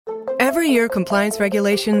Every year, compliance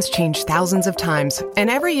regulations change thousands of times, and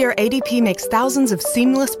every year ADP makes thousands of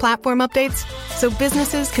seamless platform updates so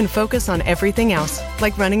businesses can focus on everything else,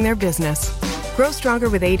 like running their business. Grow stronger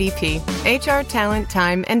with ADP, HR, talent,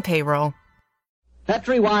 time, and payroll.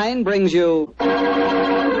 Petri Wine brings you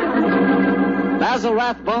Basil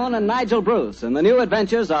Rathbone and Nigel Bruce in the new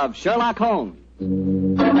adventures of Sherlock Holmes.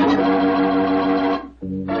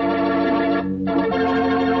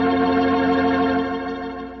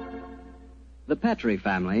 The Petri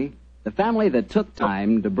family, the family that took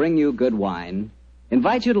time to bring you good wine,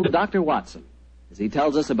 invites you to Dr. Watson as he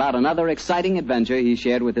tells us about another exciting adventure he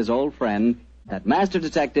shared with his old friend, that master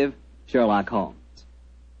detective, Sherlock Holmes.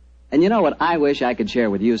 And you know what I wish I could share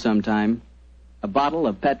with you sometime? A bottle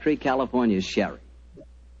of Petri California sherry.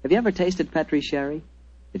 Have you ever tasted Petri sherry?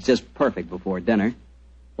 It's just perfect before dinner.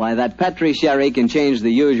 Why, that Petri sherry can change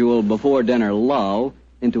the usual before-dinner lull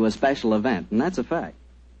into a special event, and that's a fact.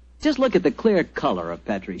 Just look at the clear color of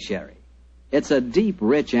Petri sherry. It's a deep,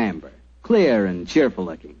 rich amber, clear and cheerful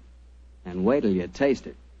looking. And wait till you taste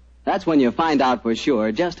it. That's when you find out for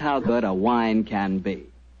sure just how good a wine can be.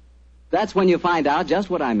 That's when you find out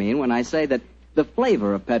just what I mean when I say that the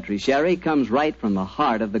flavor of Petri sherry comes right from the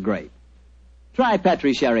heart of the grape. Try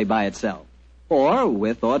Petri sherry by itself, or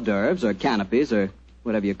with hors d'oeuvres or canopies or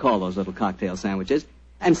whatever you call those little cocktail sandwiches,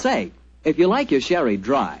 and say, if you like your sherry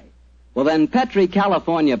dry, well then Petri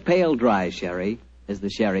California Pale Dry Sherry is the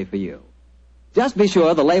sherry for you. Just be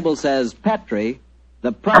sure the label says Petri,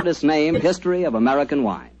 the proudest name in history of American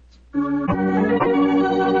wines.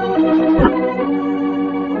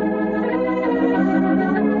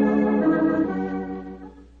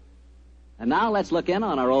 And now let's look in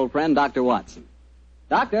on our old friend, Dr. Watson.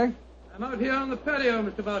 Doctor? I'm out here on the patio,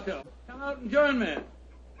 Mr. Bartell. Come out and join me.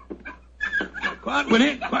 Quiet,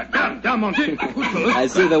 Winnie. Quiet. Down, Monty. I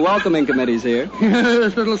see the welcoming committee's here.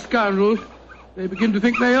 Yes, little scoundrels. They begin to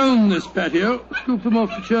think they own this patio. Scoop them off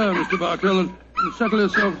the chair, Mr. Bartell, and settle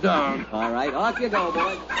yourself down. All right, off you go,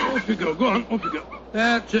 boy. Off you go. Go on, off you go.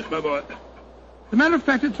 That's it, my boy. As a matter of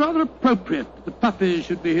fact, it's rather appropriate that the puppies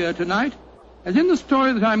should be here tonight. As in the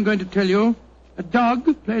story that I'm going to tell you, a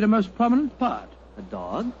dog played a most prominent part. A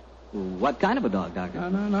dog? What kind of a dog, Doctor?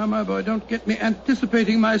 No, my boy, don't get me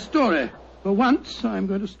anticipating my story. For once, I'm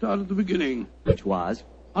going to start at the beginning. Which was?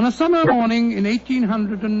 On a summer morning in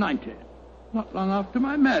 1890, not long after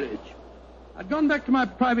my marriage. I'd gone back to my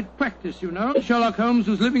private practice, you know. Sherlock Holmes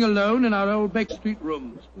was living alone in our old Baker Street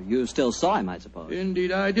rooms. You still saw him, I suppose.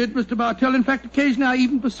 Indeed I did, Mr. Bartell. In fact, occasionally I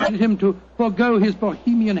even persuaded him to forego his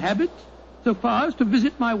bohemian habits so far as to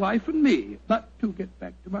visit my wife and me. But to get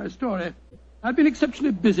back to my story, I'd been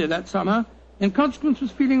exceptionally busy that summer. In consequence,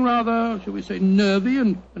 was feeling rather, shall we say, nervy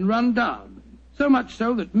and run down. So much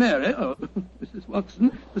so that Mary, Mrs.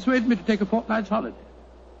 Watson, persuaded me to take a fortnight's holiday.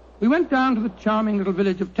 We went down to the charming little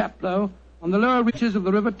village of Taplow on the lower reaches of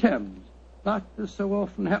the River Thames. But, as so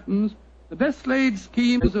often happens, the best-laid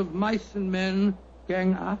schemes of mice and men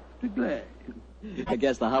gang after glade. I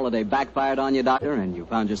guess the holiday backfired on you, Doctor, and you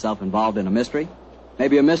found yourself involved in a mystery?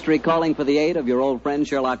 Maybe a mystery calling for the aid of your old friend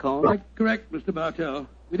Sherlock Holmes? Quite correct, Mr. Bartell.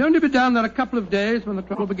 We'd only been down there a couple of days when the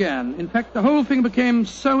trouble began. In fact, the whole thing became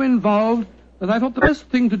so involved that I thought the best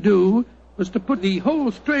thing to do was to put the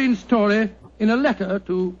whole strange story in a letter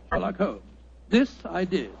to Sherlock Holmes. This I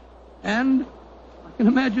did. And I can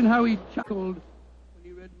imagine how he chuckled when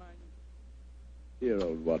he read my... Dear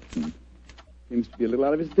old Watson. Seems to be a little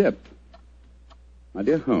out of his depth. My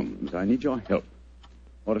dear Holmes, I need your help.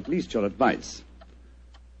 Or at least your advice.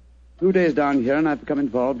 2 days down here and I've become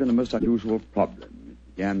involved in a most unusual problem.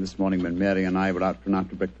 It began this morning when Mary and I were out for an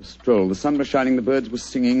after-breakfast stroll. The sun was shining, the birds were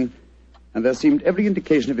singing, and there seemed every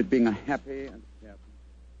indication of it being a happy and carefree...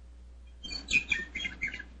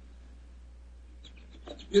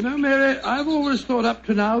 You know, Mary, I've always thought up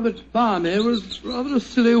to now that balmy was rather a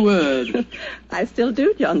silly word. I still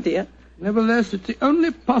do, John, dear. Nevertheless, it's the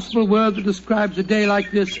only possible word that describes a day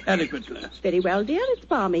like this adequately. Very well, dear, it's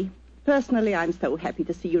balmy. Personally, I'm so happy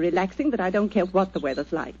to see you relaxing that I don't care what the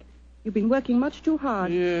weather's like. You've been working much too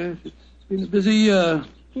hard. Yes, it's been a busy year.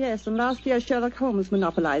 Yes, and last year Sherlock Holmes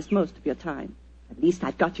monopolized most of your time. At least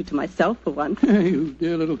I've got you to myself for once. You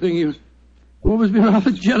dear little thing, you've always been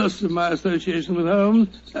rather jealous of my association with Holmes,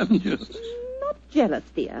 haven't you? Not jealous,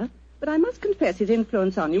 dear, but I must confess his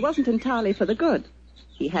influence on you wasn't entirely for the good.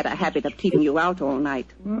 He had a habit of keeping you out all night.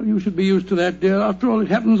 Well, you should be used to that, dear. After all, it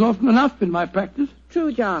happens often enough in my practice.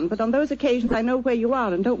 True, John, but on those occasions I know where you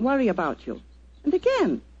are and don't worry about you. And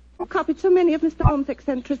again, you copied so many of Mr. Holmes'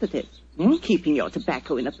 eccentricities. Keeping your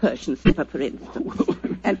tobacco in a Persian slipper, for instance.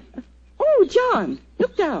 And, oh, John,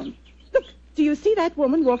 look down. Look, Do you see that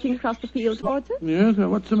woman walking across the field towards us? Yes,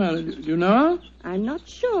 what's the matter? Do you know her? I'm not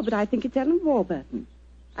sure, but I think it's Ellen Warburton.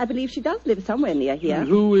 I believe she does live somewhere near here. And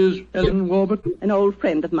who is Ellen Warburton? An old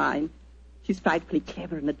friend of mine. She's frightfully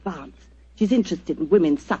clever and advanced. She's interested in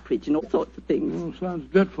women's suffrage and all sorts of things. Oh,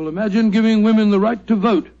 sounds dreadful. Imagine giving women the right to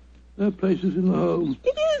vote. Their place is in the home.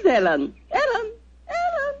 It is Ellen. Ellen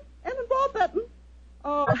Warburton.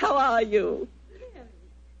 Oh, how are you?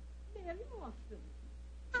 Mary Watson.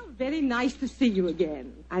 How very nice to see you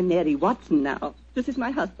again. I'm Mary Watson now. This is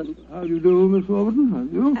my husband. How do you do, Miss Warburton? How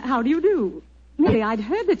do you? How do you do? Mary, I'd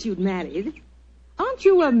heard that you'd married. Aren't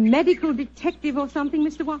you a medical detective or something,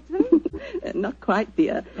 Mr. Watson? Not quite,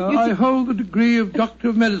 dear. I hold the degree of Doctor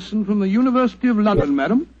of Medicine from the University of London,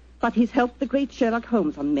 madam. But he's helped the great Sherlock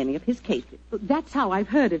Holmes on many of his cases. That's how I've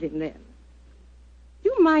heard of him, then. Do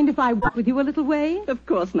you mind if I walk with you a little way? Of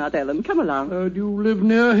course not, Ellen. Come along. Do you live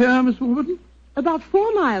near here, Miss Warburton? About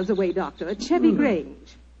 4 miles away, Doctor, at Chevy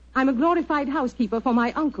Grange. I'm a glorified housekeeper for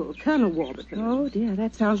my uncle, Colonel Warburton. Oh, dear,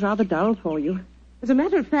 that sounds rather dull for you. As a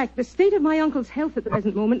matter of fact, the state of my uncle's health at the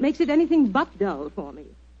present moment makes it anything but dull for me.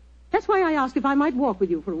 That's why I asked if I might walk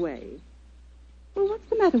with you for a way. Well, what's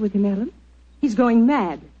the matter with him, Ellen? He's going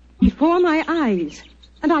mad. Before my eyes.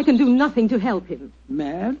 And I can do nothing to help him.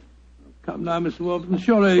 Mad? Come now, Miss Warburton,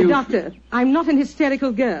 surely you... Doctor, I'm not an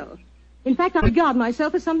hysterical girl. In fact, I regard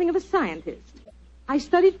myself as something of a scientist. I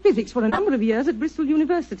studied physics for a number of years at Bristol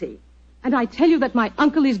University. And I tell you that my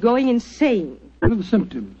uncle is going insane. What are the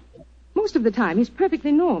symptoms? Most of the time, he's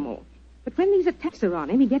perfectly normal. But when these attacks are on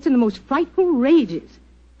him, he gets in the most frightful rages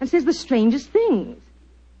and says the strangest things.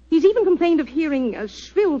 He's even complained of hearing a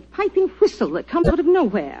shrill, piping whistle that comes out of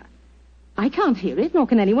nowhere. I can't hear it, nor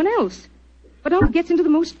can anyone else. But Uncle gets into the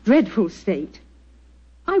most dreadful state.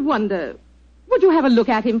 I wonder, would you have a look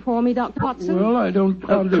at him for me, Dr. Watson? Well, I don't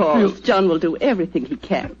Of course. John will do everything he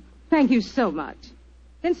can. Thank you so much.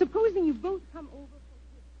 Then supposing you both come over...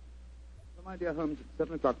 So, my dear Holmes, at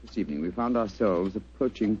 7 o'clock this evening, we found ourselves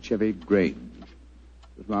approaching Chevy Grange. It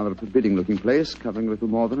was rather a forbidding-looking place, covering a little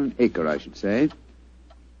more than an acre, I should say.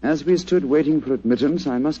 As we stood waiting for admittance,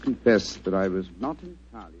 I must confess that I was not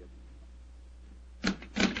entirely...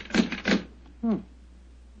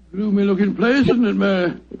 Gloomy-looking place, isn't it,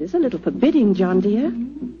 Mary? It is a little forbidding, John, dear.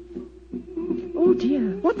 Oh,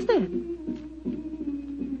 dear. What's that?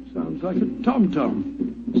 Sounds like a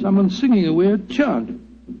tom-tom. Someone singing a weird chant.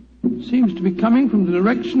 Seems to be coming from the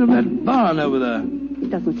direction of that barn over there. It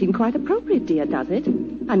doesn't seem quite appropriate, dear, does it?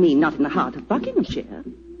 I mean, not in the heart of Buckinghamshire.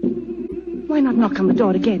 Why not knock on the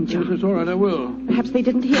door again, John? Yes, it's all right, I will. Perhaps they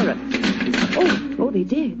didn't hear us. Oh, they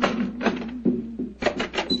did.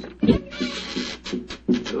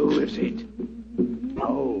 Who is it?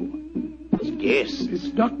 Oh, yes. It's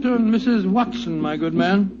Dr. and Mrs. Watson, my good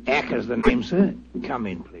man. Acker's the name, sir. Come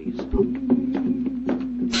in, please.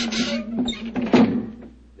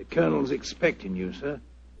 The Colonel's expecting you, sir.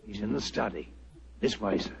 He's in the study. This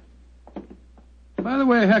way, sir. By the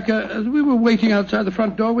way, Hacker, as we were waiting outside the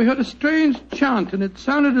front door, we heard a strange chant, and it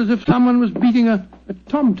sounded as if someone was beating a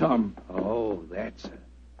tom-tom. Oh, that's her.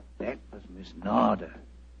 That was Miss Narda.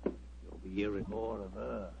 You'll be hearing more of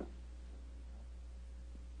her.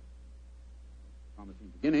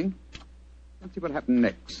 Promising beginning. Let's see what happened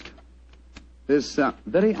next. This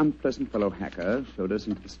very unpleasant fellow Hacker showed us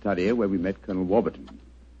into the study where we met Colonel Warburton.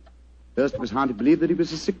 First, it was hard to believe that he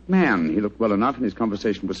was a sick man. He looked well enough, and his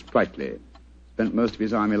conversation was sprightly. Spent most of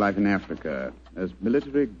his army life in Africa as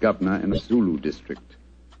military governor in a Zulu district.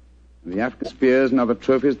 And the African spears and other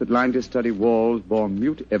trophies that lined his study walls bore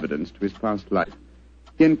mute evidence to his past life.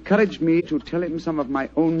 He encouraged me to tell him some of my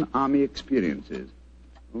own army experiences.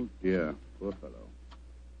 Oh, dear, poor fellow.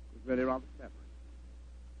 It was really rather sad.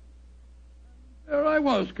 There I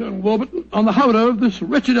was, Colonel Warburton, on the howdah of this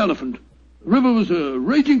wretched elephant. The river was a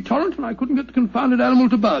raging torrent, and I couldn't get the confounded animal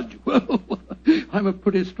to budge. Well, I'm a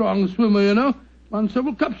pretty strong swimmer, you know. Won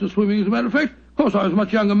several cups of swimming, as a matter of fact. Of course, I was a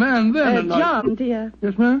much younger man then. And John, dear.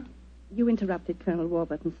 Yes, ma'am? You interrupted Colonel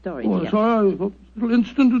Warburton's story, Oh, dear. sorry. I thought this little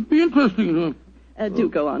incident would be interesting. Do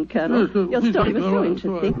go on, Colonel. Yes, Your story was so all right.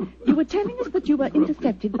 interesting. You were telling us that you were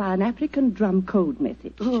intercepted by an African drum code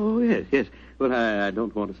message. Oh, yes. Well, I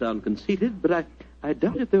don't want to sound conceited, but I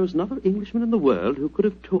doubt if there was another Englishman in the world who could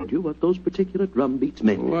have told you what those particular drum beats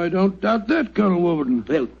meant. Oh, I don't doubt that, Colonel Warburton.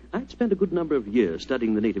 Well, I'd spent a good number of years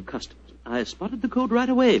studying the native customs. I spotted the code right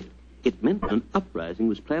away. It meant an uprising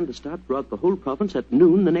was planned to start throughout the whole province at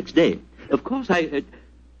noon the next day. Of course, there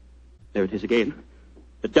it is again.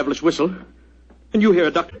 A devilish whistle. And you hear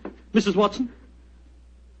it, Doctor. Mrs. Watson?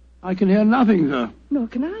 I can hear nothing, sir. Nor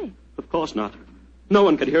can I. Of course not. No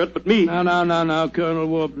one could hear it but me. Now, Colonel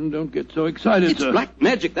Warburton, don't get so excited, It's sir. black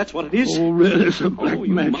magic, that's what it is. Oh, really, sir, black you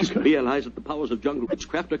magic. must realize that the powers of jungle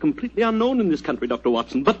witchcraft are completely unknown in this country, Dr.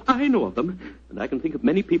 Watson. But I know of them, and I can think of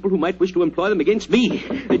many people who might wish to employ them against me.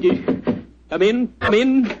 Come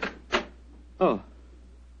in. Oh,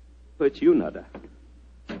 it's you, Nada.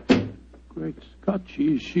 Great Scott,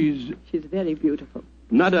 she's very beautiful.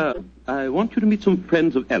 Nada, I want you to meet some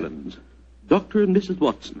friends of Ellen's, Dr. and Mrs.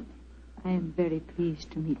 Watson. I am very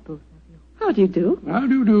pleased to meet both of you. How do you do? How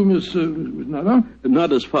do you do, Miss Nada?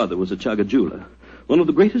 Nada's father was a Chagajula, one of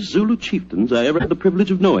the greatest Zulu chieftains I ever had the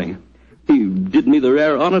privilege of knowing. He did me the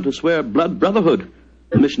rare honor to swear blood brotherhood.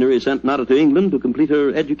 The missionary sent Nada to England to complete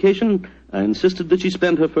her education. I insisted that she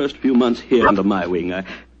spend her first few months here under my wing.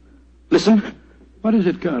 Listen. What is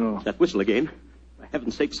it, Colonel? That whistle again. For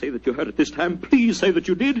heaven's sake, say that you heard it this time. Please say that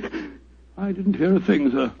you did. I didn't hear a thing,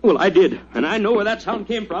 sir. Well, I did, and I know where that sound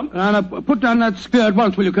came from. Now, put down that spear at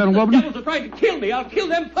once, will you, Colonel Warburton? The devils are trying to kill me. I'll kill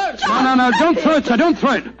them first. No, don't throw it, sir, don't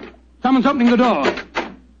throw it. Someone's opening the door.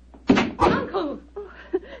 Uncle! Oh,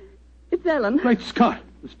 it's Ellen. Great Scott,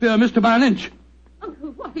 the spear missed her by an inch.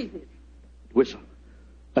 Uncle, what is it? Whistle.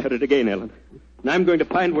 I heard it again, Ellen. And I'm going to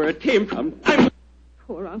find where it came from.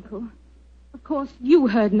 Poor Uncle. Of course, you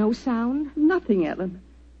heard no sound. Nothing, Ellen.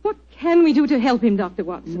 What can we do to help him, Dr.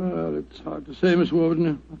 Watson? Well, it's hard to say, Miss Warburton.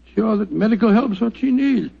 I'm not sure that medical help's what she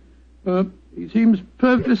needs. He seems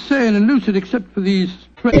perfectly sane and lucid except for these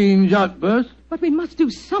strange outbursts. But we must do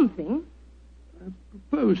something. I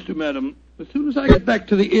propose to, madam. As soon as I get back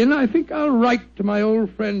to the inn, I think I'll write to my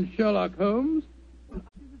old friend Sherlock Holmes. There's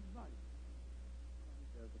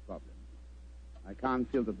the problem. I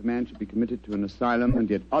can't feel that the man should be committed to an asylum, and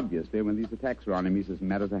yet obviously when these attacks are on him, he's as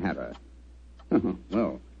mad as a hatter.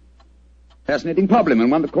 Well, fascinating problem, and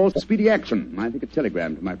one that calls for speedy action. I think a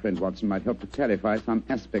telegram to my friend Watson might help to clarify some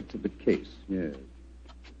aspects of the case. Yes.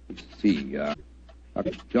 Let's see.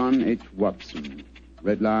 Dr. John H. Watson,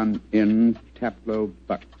 Red Lion Inn, Taplow,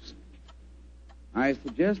 Bucks. I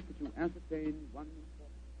suggest that you ascertain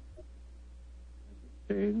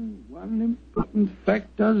one important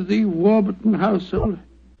fact. Does the Warburton household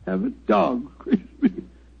have a dog?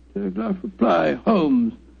 Telegraph reply,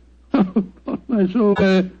 Holmes. Oh, God, my soul.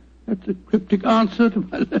 That's a cryptic answer to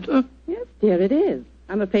my letter. Yes, dear, it is.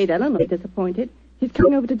 I'm afraid Ellen will be disappointed. She's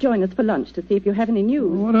coming over to join us for lunch to see if you have any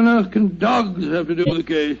news. What on earth can dogs have to do with the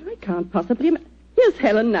case? I can't possibly... Here's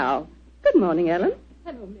Helen now. Good morning, Ellen.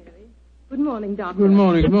 Hello, Mary. Good morning, Doctor. Good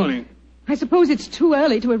morning. I suppose it's too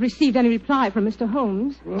early to have received any reply from Mr.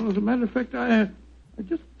 Holmes. Well, as a matter of fact, I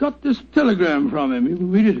just got this telegram from him. You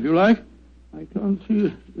can read it if you like. I can't see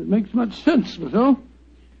it makes much sense, myself.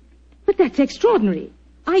 But that's extraordinary.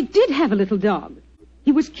 I did have a little dog.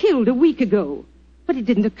 He was killed a week ago. But it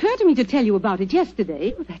didn't occur to me to tell you about it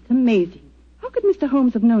yesterday. Oh, that's amazing. How could Mr.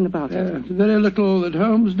 Holmes have known about it? It's very little that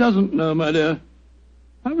Holmes doesn't know, my dear.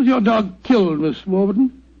 How was your dog killed, Miss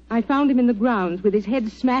Warburton? I found him in the grounds with his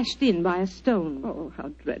head smashed in by a stone. Oh, how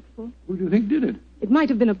dreadful. Who do you think did it? It might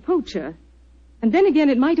have been a poacher. And then again,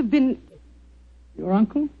 it might have been... Your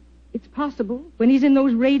uncle? It's possible. When he's in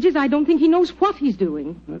those rages, I don't think he knows what he's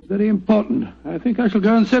doing. That's very important. I think I shall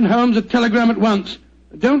go and send Holmes a telegram at once.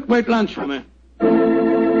 Don't wait lunch for me.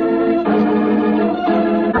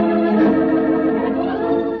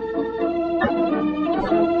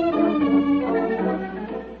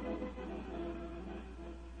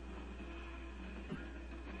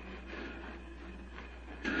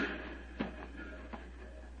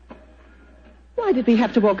 Why did we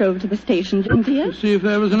have to walk over to the station, dear? To see if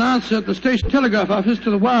there was an answer at the station telegraph office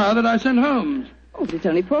to the wire that I sent Holmes. Oh, but it's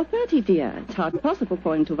only 4:30, dear. It's hardly possible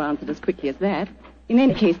for him to have answered as quickly as that. In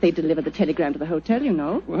any case, they delivered the telegram to the hotel, you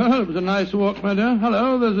know. Well, it was a nice walk, my dear.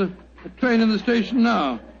 Hello, there's a train in the station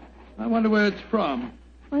now. I wonder where it's from.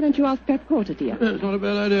 Why don't you ask that porter, dear? It's not a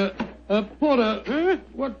bad idea. Porter,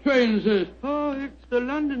 what train is this? Oh, it's the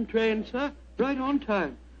London train, sir. Right on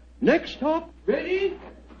time. Next stop, ready?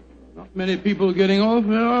 Not many people getting off,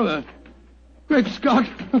 where are there? Great Scott!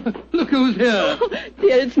 Look who's here. Oh,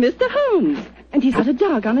 dear, it's Mr. Holmes. And he's got a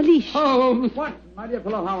dog on a leash. Oh, Watson, my dear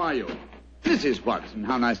fellow, how are you? Mrs. Watson,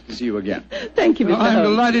 how nice to see you again. Thank you, Mr. Holmes. I'm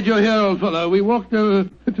delighted you're here, old fellow. We walked over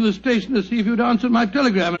to the station to see if you'd answered my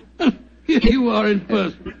telegram. Here you are in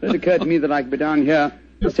person. It occurred to me that I could be down here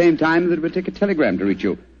at the same time that it would take a telegram to reach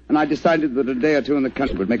you. And I decided that a day or two in the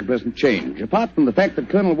country would make a pleasant change, apart from the fact that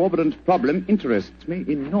Colonel Warburton's problem interests me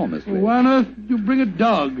enormously. Why on earth did you bring a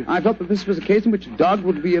dog? I thought that this was a case in which a dog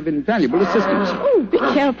would be of invaluable assistance. Oh, be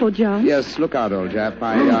careful, John. Yes, look out, old chap.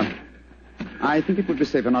 I think it would be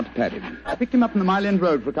safer not to pat him. I picked him up on the Mile End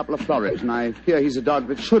Road for a couple of florets, and I fear he's a dog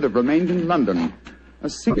that should have remained in London. A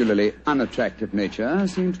singularly unattractive nature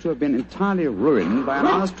seems to have been entirely ruined by an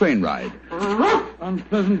hour's train ride.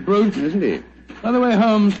 Unpleasant brute. Isn't he? By the way,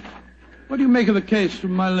 Holmes, what do you make of the case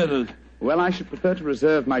from my letters? Well, I should prefer to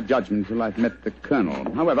reserve my judgment until I've met the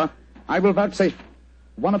Colonel. However, I will vouchsafe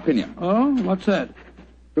one opinion. Oh, what's that?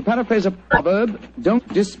 To paraphrase a proverb, don't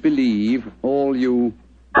disbelieve all you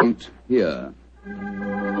don't hear.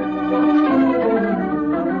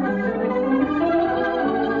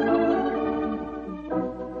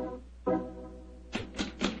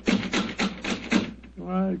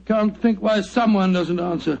 I can't think why someone doesn't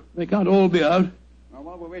answer. They can't all be out. Well,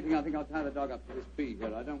 while we're waiting, I think I'll tie the dog up to this tree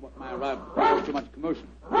here. I don't want my arrival to cause too much commotion.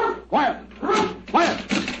 Quiet! Quiet!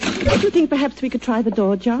 Don't you think perhaps we could try the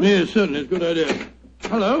door, John? Yes, certainly. It's a good idea.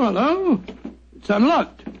 Hello. It's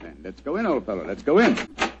unlocked. Then let's go in, old fellow. Let's go in.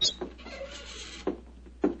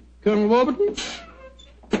 Colonel Warburton?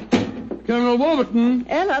 Colonel Warburton?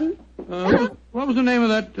 Ellen? What was the name of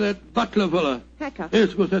that butler fella? Hacker. Yes,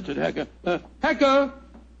 of course, that's it, Hacker. Hacker!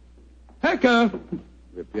 Hacker!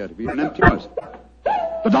 We appear to be in an empty house.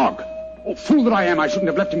 The dog! Oh, fool that I am, I shouldn't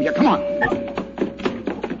have left him here. Come on!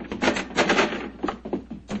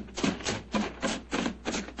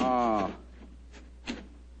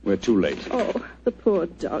 We're too late. Oh, the poor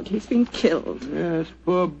dog. He's been killed. Yes,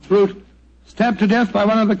 poor brute. Stabbed to death by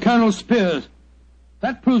one of the Colonel's spears.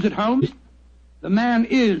 That proves it, Holmes. The man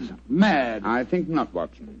is mad. I think not,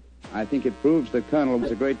 Watson. I think it proves the Colonel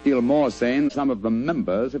was a great deal more sane than some of the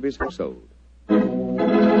members of his household.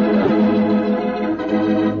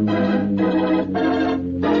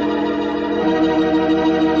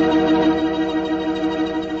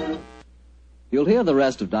 You'll hear the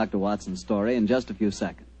rest of Dr. Watson's story in just a few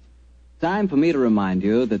seconds. Time for me to remind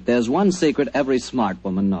you that there's one secret every smart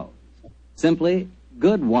woman knows. Simply,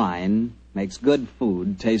 good wine makes good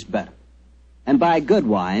food taste better. And by good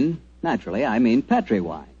wine, naturally, I mean Petri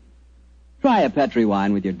wine. Try a Petri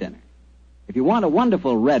wine with your dinner. If you want a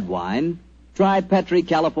wonderful red wine, try Petri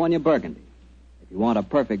California Burgundy. If you want a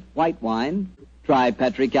perfect white wine, try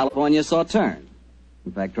Petri California Sauterne.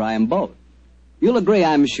 In fact, try them both. You'll agree,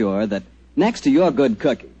 I'm sure, that next to your good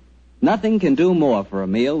cooking, nothing can do more for a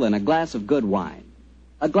meal than a glass of good wine.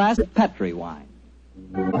 A glass of Petri wine.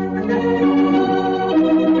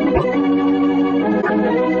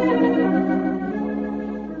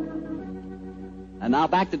 And now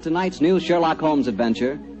back to tonight's new Sherlock Holmes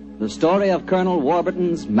adventure, the story of Colonel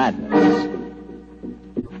Warburton's madness.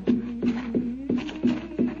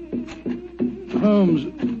 Holmes,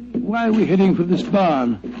 why are we heading for this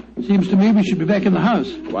barn? Seems to me we should be back in the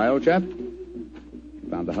house. Why, old chap?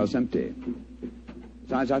 Found the house empty.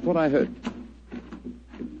 Besides, I thought I heard.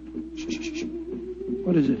 Shh.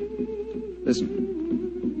 What is it? Listen.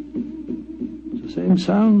 It's the same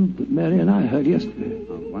sound that Mary and I heard yesterday.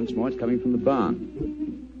 Oh, once more, it's coming from the barn.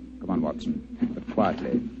 Come on, Watson, but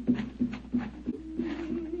quietly.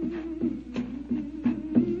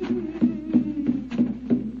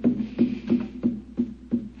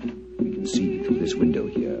 We can see through this window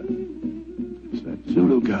here. It's that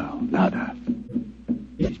Zulu girl, Nada.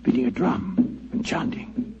 She's beating a drum and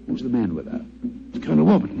chanting. Who's the man with her? It's Colonel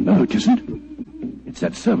Warburton. No, it isn't. It's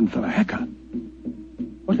that servant fellow, Hacker.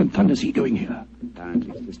 What in thunder's he doing here?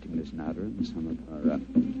 Apparently assisting Miss Nada in some of her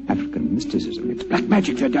African mysticism. It's black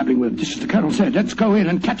magic they're dabbling with, just as the Colonel said. Let's go in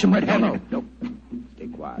and catch them red-handed. No. Stay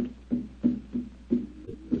quiet.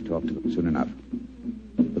 We'll talk to them soon enough.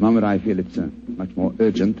 At the moment, I feel it's much more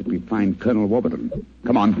urgent that we find Colonel Warburton.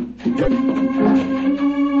 Come on.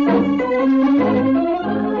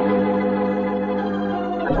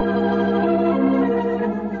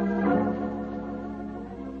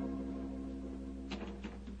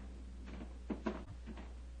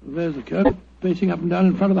 There's the Colonel, pacing up and down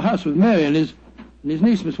in front of the house with Mary and his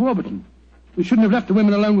niece, Miss Warburton. We shouldn't have left the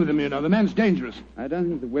women alone with him, you know. The man's dangerous. I don't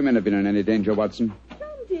think the women have been in any danger, Watson. John,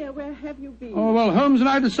 dear, where have you been? Oh, well, Holmes and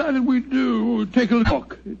I decided we'd take a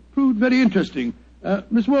look. It proved very interesting.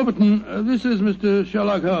 Miss Warburton, this is Mr.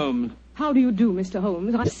 Sherlock Holmes. How do you do, Mr.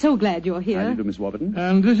 Holmes? I'm so glad you're here. How do you do, Miss Warburton?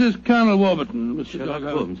 And this is Colonel Warburton, Mr. Sherlock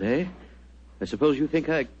Holmes, eh? I suppose you think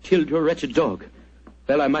I killed your wretched dog.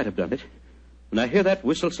 Well, I might have done it. When I hear that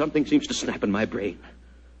whistle, something seems to snap in my brain.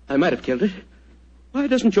 I might have killed it. Why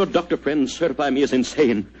doesn't your doctor friend certify me as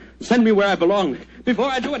insane? Send me where I belong before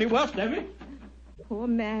I do any worse, damn it. Poor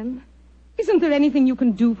man. Isn't there anything you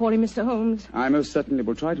can do for him, Mr. Holmes? I most certainly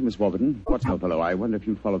will try to, Miss Warburton. What's no fellow? I wonder if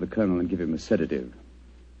you'd follow the Colonel and give him a sedative.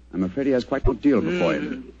 I'm afraid he has quite a deal before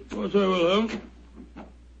him. Of course I will, Holmes.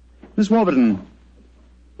 Miss Warburton,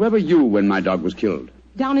 where were you when my dog was killed?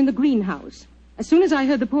 Down in the greenhouse. As soon as I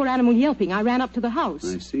heard the poor animal yelping, I ran up to the house.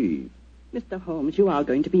 I see. Mr. Holmes, you are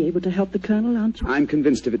going to be able to help the Colonel, aren't you? I'm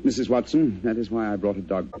convinced of it, Mrs. Watson. That is why I brought a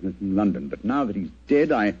dog from London. But now that he's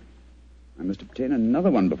dead, I must obtain another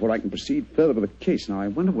one before I can proceed further with the case. Now, I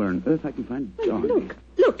wonder where on earth I can find a dog.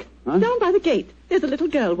 Look. Huh? Down by the gate. There's a little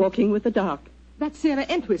girl walking with the dog. That's Sarah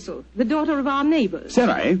Entwistle, the daughter of our neighbors.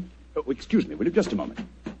 Sarah, eh? Oh, excuse me, will you? Just a moment.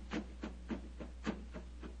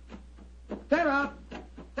 Sarah!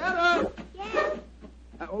 Sarah! Yes?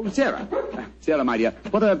 Sarah. Sarah, my dear,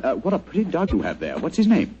 what a pretty dog you have there. What's his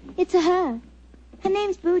name? It's a her. Her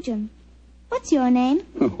name's Boojum. What's your name?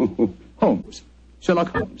 Holmes. Sherlock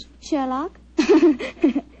Holmes. Sherlock?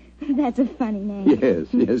 That's a funny name. Yes,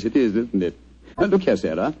 it is, isn't it? Look here,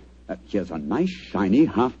 Sarah. Here's a nice, shiny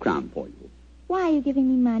half-crown for you. Why are you giving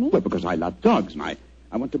me money? Well, because I love dogs, and I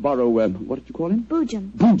want to borrow, what did you call him?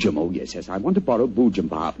 Boojum. Boojum, oh, yes. I want to borrow Boojum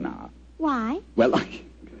for half an hour. Why? Well,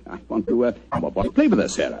 I want to play with her,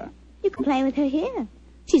 Sarah. You can play with her here.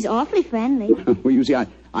 She's awfully friendly. Well, you see,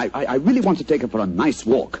 I really want to take her for a nice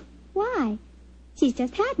walk. Why? She's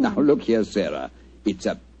just had one. Now, look here, Sarah. It's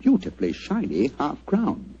a beautifully shiny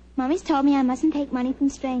half-crown. Mommy's told me I mustn't take money from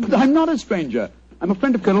strangers. But I'm not a stranger. I'm a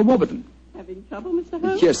friend of Colonel Warburton. Having trouble, Mr.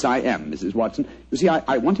 Holmes? Yes, I am, Mrs. Watson. You see,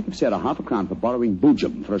 I want to give Sarah half a crown for borrowing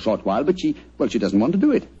Boojum for a short while, but she doesn't want to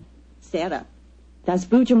do it. Sarah, does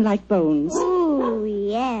Boojum like bones? Oh,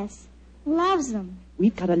 yes. Loves them.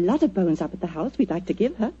 We've got a lot of bones up at the house we'd like to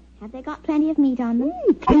give her. Have they got plenty of meat on them?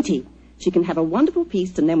 Plenty. She can have a wonderful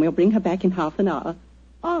feast, and then we'll bring her back in half an hour.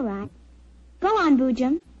 All right. Go on,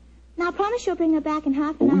 Boojum. Now, promise you'll bring her back in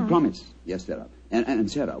half an hour. We promise. Yes, Sarah. And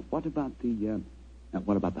Sarah, what about the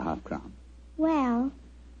half crown? Well,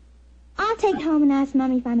 I'll take it home and ask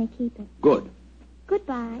Mummy if I may keep it. Good.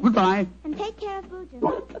 Goodbye. Goodbye. And take care of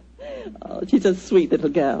Boojum. Oh, she's a sweet little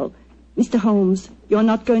girl. Mr. Holmes, you're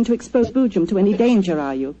not going to expose Boojum to any danger,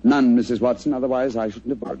 are you? None, Mrs. Watson. Otherwise, I shouldn't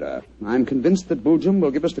have borrowed her. I'm convinced that Boojum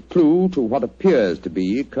will give us the clue to what appears to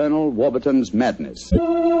be Colonel Warburton's madness.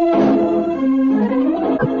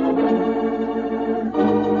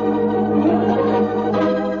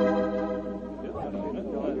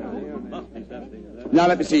 Now,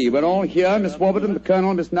 let me see. We're all here. Miss Warburton, the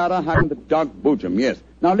Colonel, Miss Nada, and the dog Boojum. Yes.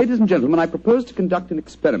 Now, ladies and gentlemen, I propose to conduct an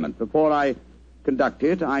experiment. Before I conduct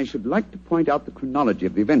it, I should like to point out the chronology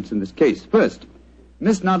of the events in this case. First,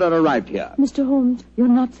 Miss Nada arrived here. Mr. Holmes, you're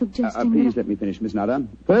not suggesting Please that... let me finish, Miss Nada.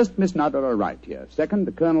 First, Miss Nada arrived here. Second,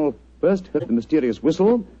 the Colonel first heard the mysterious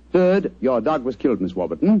whistle. Third, your dog was killed, Miss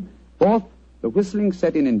Warburton. Fourth, the whistling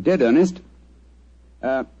set in dead earnest.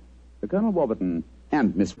 The Colonel Warburton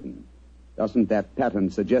and Miss Warburton. Doesn't that pattern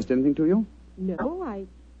suggest anything to you? No, I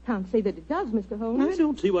can't say that it does, Mr. Holmes. I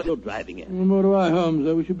don't see what you're driving at. Nor do I, Holmes.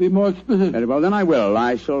 We should be more explicit. Very well, then I will.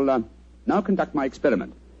 I shall now conduct my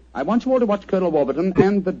experiment. I want you all to watch Colonel Warburton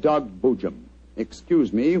and the dog Boojum.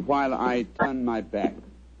 Excuse me while I turn my back.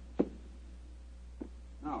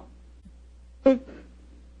 Now. There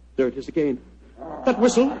it is again. That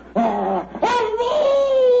whistle.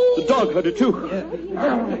 The dog heard it, too.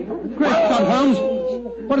 Great Scott, Holmes.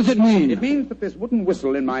 What does it mean? It means that this wooden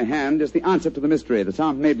whistle in my hand is the answer to the mystery. The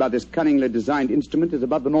sound made by this cunningly designed instrument is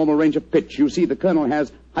above the normal range of pitch. You see, the Colonel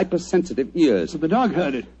has hypersensitive ears. So the dog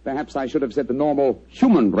heard it. Perhaps I should have said the normal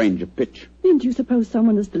human range of pitch. Then do you suppose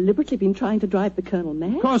someone has deliberately been trying to drive the Colonel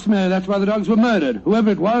mad? Of course, Mary, that's why the dogs were murdered.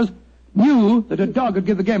 Whoever it was knew that a dog would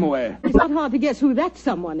give the game away. It's not hard to guess who that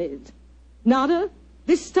someone is. Nada,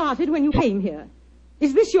 this started when you came here.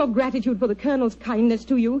 Is this your gratitude for the Colonel's kindness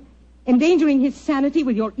to you? Endangering his sanity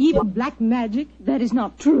with your evil black magic? That is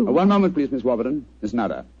not true. One moment, please, Miss Warburton. Miss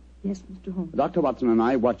Nada. Yes, Mr. Holmes. Dr. Watson and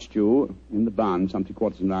I watched you in the barn some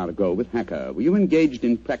 3/4 of an hour ago with Hacker. Were you engaged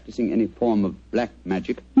in practicing any form of black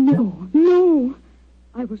magic? No.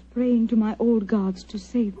 I was praying to my old gods to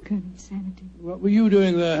save the Colonel's sanity. What were you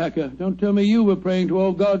doing there, Hacker? Don't tell me you were praying to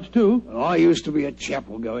old gods, too. Well, I used to be a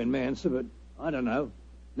chapel-going man, sir, but I don't know.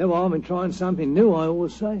 No harm in trying something new, I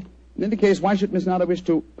always say. In any case, why should Miss Nada wish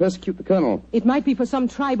to persecute the Colonel? It might be for some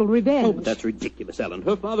tribal revenge. Oh, but that's ridiculous, Ellen.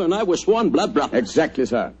 Her father and I were sworn blood brothers. Exactly,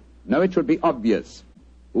 sir. No, it should be obvious.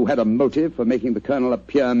 Who had a motive for making the Colonel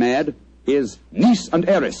appear mad? His niece and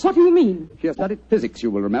heiress. What do you mean? She has studied physics, you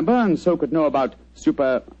will remember, and so could know about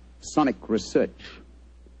supersonic research.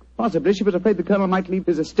 Possibly she was afraid the Colonel might leave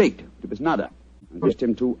his estate to Miss Nada and wished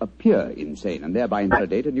him to appear insane and thereby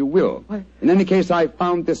invalidate a new will. What? In any case, I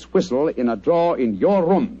found this whistle in a drawer in your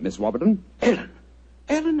room, Miss Warburton.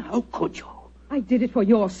 Ellen, how could you? I did it for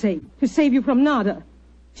your sake, to save you from Nada.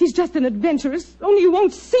 She's just an adventuress, only you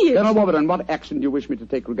won't see it. Colonel Warburton, what action do you wish me to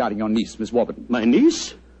take regarding your niece, Miss Warburton? My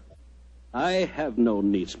niece? I have no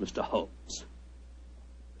niece, Mr. Holmes.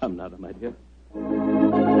 Come, Nada, my dear.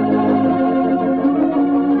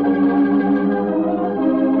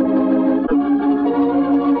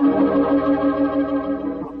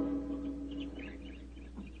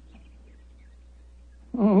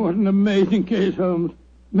 interesting case, Holmes.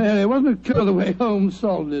 Mary, wasn't it clever the way Holmes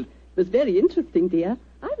solved it? It was very interesting, dear.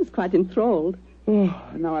 I was quite enthralled. Oh,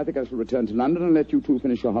 now I think I shall return to London and let you two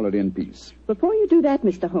finish your holiday in peace. Before you do that,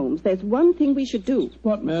 Mr. Holmes, there's one thing we should do.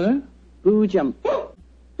 What, Mary? Boojum.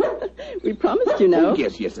 We promised, you know.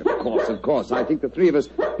 Yes, of course. I think the three of us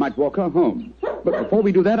might walk her home. But before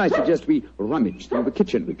we do that, I suggest we rummage through the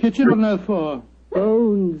kitchen. The kitchen? What on earth for?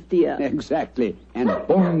 Bones, dear. Exactly. And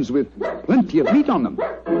bones with plenty of meat on them.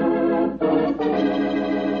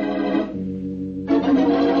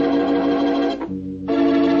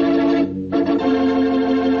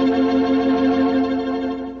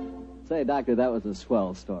 Say, Doctor, that was a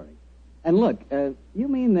swell story. And look, you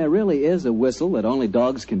mean there really is a whistle that only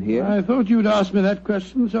dogs can hear? I thought you'd ask me that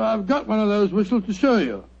question, so I've got one of those whistles to show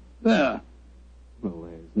you. There. Well,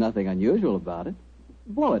 there's nothing unusual about it.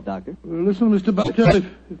 Blow it, Doctor. Well, listen, Mr. Bartell,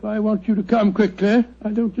 if I want you to come quickly, I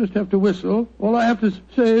don't just have to whistle. All I have to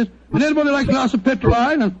say is, would anybody like a glass of Petri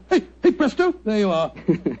wine? And hey, presto, there you are.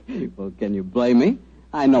 Well, can you blame me?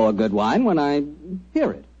 I know a good wine when I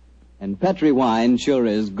hear it. And Petri wine sure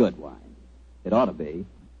is good wine. It ought to be.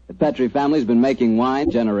 The Petri family's been making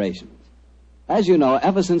wine generations. As you know,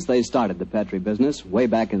 ever since they started the Petri business way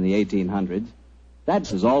back in the 1800s, that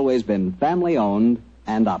has always been family-owned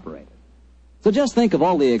and operated. So just think of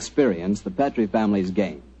all the experience the Petri family's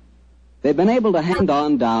gained. They've been able to hand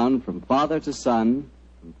on down from father to son,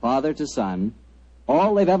 all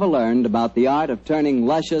they've ever learned about the art of turning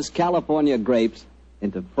luscious California grapes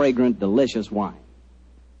into fragrant, delicious wine.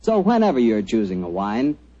 So whenever you're choosing a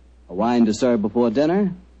wine to serve before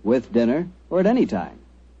dinner, with dinner, or at any time,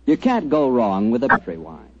 you can't go wrong with a Petri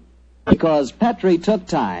wine. Because Petri took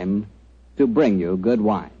time to bring you good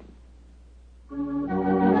wine.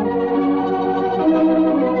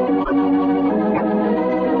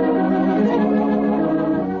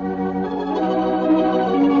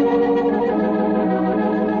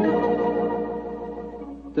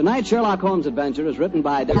 Tonight's Sherlock Holmes adventure is written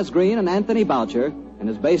by Dennis Green and Anthony Boucher and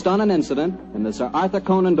is based on an incident in the Sir Arthur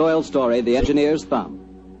Conan Doyle story, The Engineer's Thumb.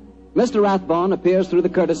 Mr. Rathbone appears through the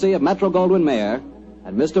courtesy of Metro-Goldwyn-Mayer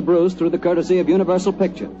and Mr. Bruce through the courtesy of Universal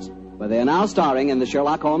Pictures, where they are now starring in the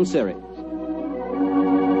Sherlock Holmes series.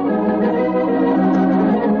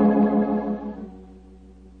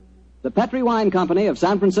 The Petri Wine Company of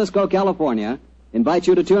San Francisco, California, invites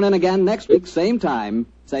you to tune in again next week, same time,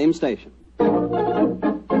 same station.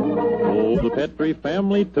 The Petri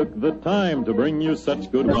family took the time to bring you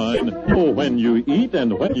such good wine. Oh, when you eat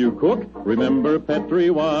and when you cook, remember Petri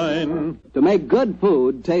wine. To make good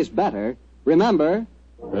food taste better, remember...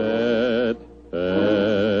 Petri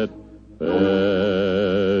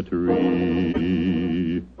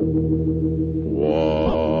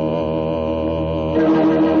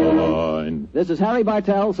wine. This is Harry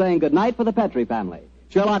Bartell saying goodnight for the Petri family.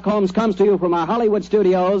 Sherlock Holmes comes to you from our Hollywood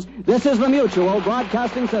studios. This is the Mutual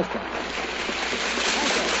Broadcasting System.